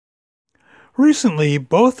Recently,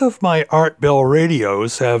 both of my Art Bell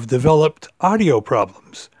radios have developed audio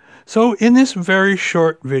problems. So in this very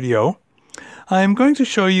short video, I'm going to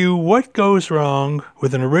show you what goes wrong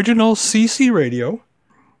with an original CC radio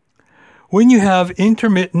when you have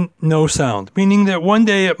intermittent no sound, meaning that one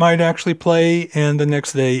day it might actually play and the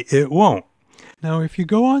next day it won't. Now, if you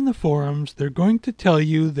go on the forums, they're going to tell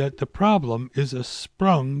you that the problem is a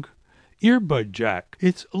sprung earbud jack.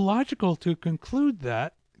 It's logical to conclude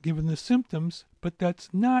that, given the symptoms, but that's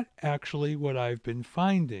not actually what I've been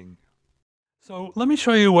finding. So let me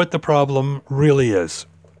show you what the problem really is.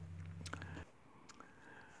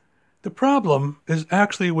 The problem is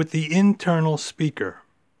actually with the internal speaker.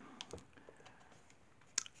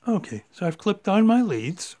 Okay, so I've clipped on my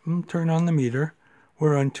leads, turn on the meter,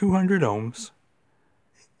 we're on 200 ohms,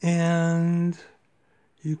 and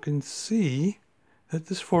you can see that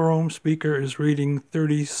this 4 ohm speaker is reading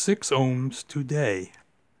 36 ohms today.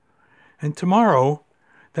 And tomorrow,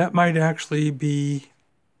 that might actually be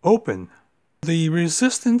open. The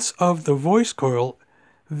resistance of the voice coil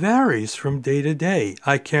varies from day to day.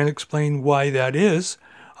 I can't explain why that is.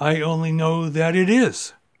 I only know that it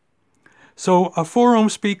is. So a 4 ohm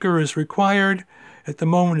speaker is required. At the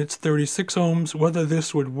moment it's 36 ohms. Whether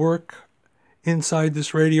this would work inside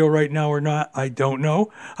this radio right now or not, I don't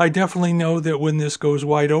know. I definitely know that when this goes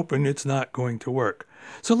wide open, it's not going to work.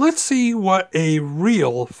 So let's see what a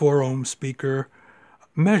real 4 ohm speaker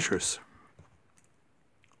measures.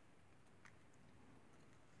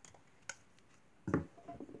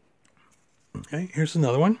 Okay, here's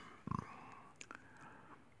another one.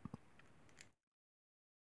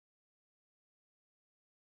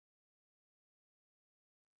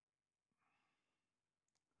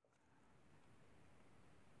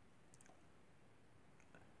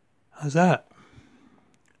 How's that?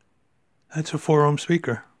 That's a 4 ohm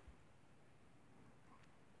speaker.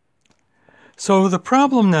 So the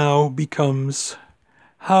problem now becomes,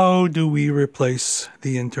 how do we replace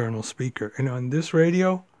the internal speaker? And on this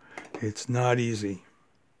radio, it's not easy.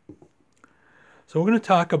 So we're going to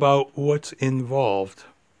talk about what's involved.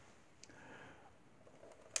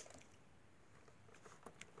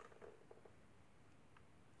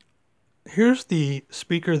 Here's the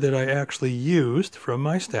speaker that I actually used from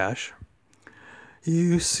my stash.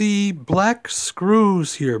 You see black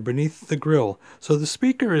screws here beneath the grill. So the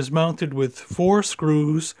speaker is mounted with 4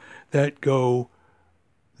 screws that go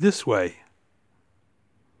this way.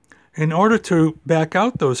 In order to back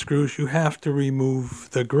out those screws, you have to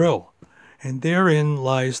remove the grill. And therein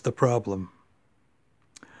lies the problem.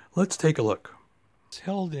 Let's take a look. It's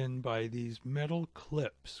held in by these metal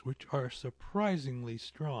clips, which are surprisingly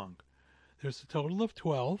strong. There's a total of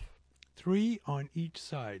 12, 3 on each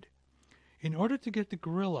side. In order to get the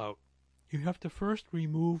grill out, you have to first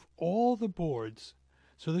remove all the boards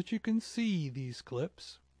so that you can see these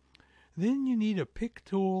clips. Then you need a pick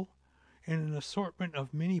tool and an assortment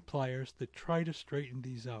of mini pliers to try to straighten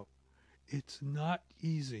these out. It's not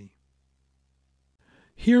easy.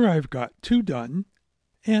 Here I've got 2 done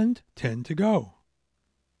and 10 to go.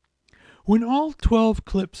 When all 12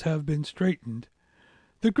 clips have been straightened,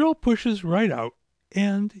 the grill pushes right out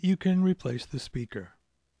and you can replace the speaker.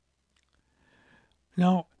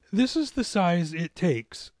 Now, this is the size it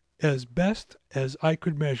takes, as best as I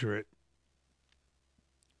could measure it.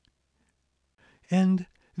 And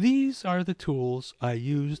these are the tools I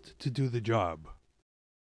used to do the job.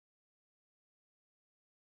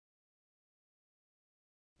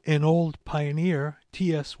 An old Pioneer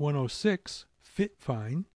TS-106 fit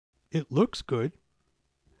fine. It looks good.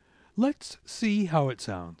 Let's see how it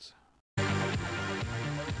sounds.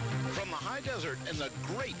 From the high desert in the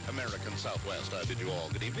great American Southwest, I bid you all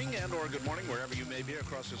good evening and or good morning wherever you may be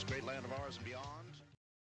across this great land of ours and beyond.